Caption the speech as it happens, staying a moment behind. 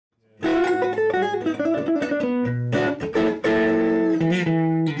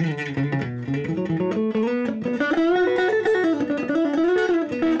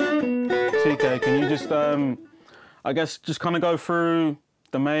I guess just kind of go through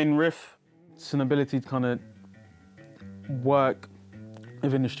the main riff. It's an ability to kind of work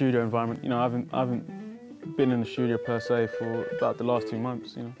within the studio environment. You know, I haven't been in the studio per se for about the last 2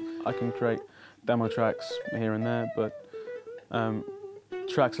 months. You know, I can create demo tracks here and there, but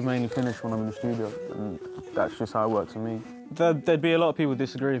tracks are mainly finished when I'm in the studio, and that's just how it works for me. There'd be a lot of people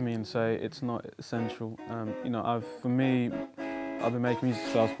disagree with me and say it's not essential. You know, for me, I've been making music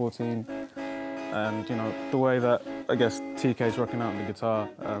since I was 14, and you know, the way that I guess TK's rocking out on the guitar,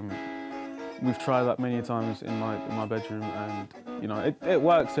 we've tried that many times in my bedroom, and you know, it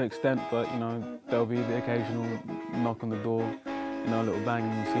works to an extent, but you know, there'll be the occasional knock on the door, you know, a little bang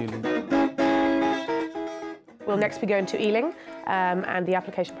in the ceiling. We'll next be going to Ealing, and the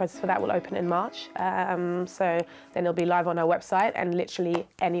application process for that will open in March. So then it'll be live on our website, and literally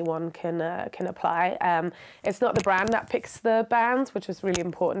anyone can apply. It's not the brand that picks the bands, which is really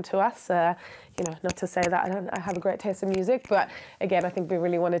important to us. You know, not to say that I have a great taste in music, but again, I think we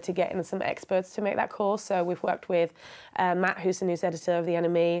really wanted to get in some experts to make that call. So we've worked with Matt, who's the news editor of The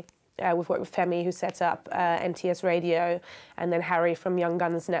Enemy. We've worked with Femi, who set up NTS Radio, and then Harry from Young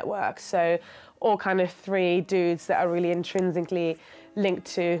Guns Network. So all kind of 3 dudes that are really intrinsically linked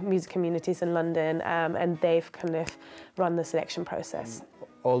to music communities in London, and they've kind of run the selection process.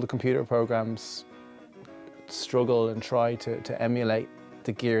 All the computer programs struggle and try to emulate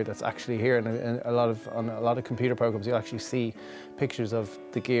the gear that's actually here, and on a lot of computer programs you'll actually see pictures of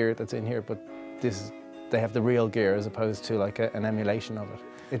the gear that's in here, but they have the real gear as opposed to like an emulation of it.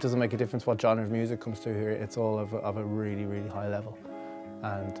 It doesn't make a difference what genre of music comes through here, it's all of a really, really high level.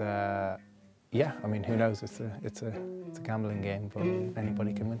 And yeah, I mean, who knows, it's a gambling game, but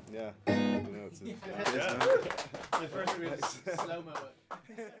anybody can win. Yeah, you know, it's the first real slow-mo.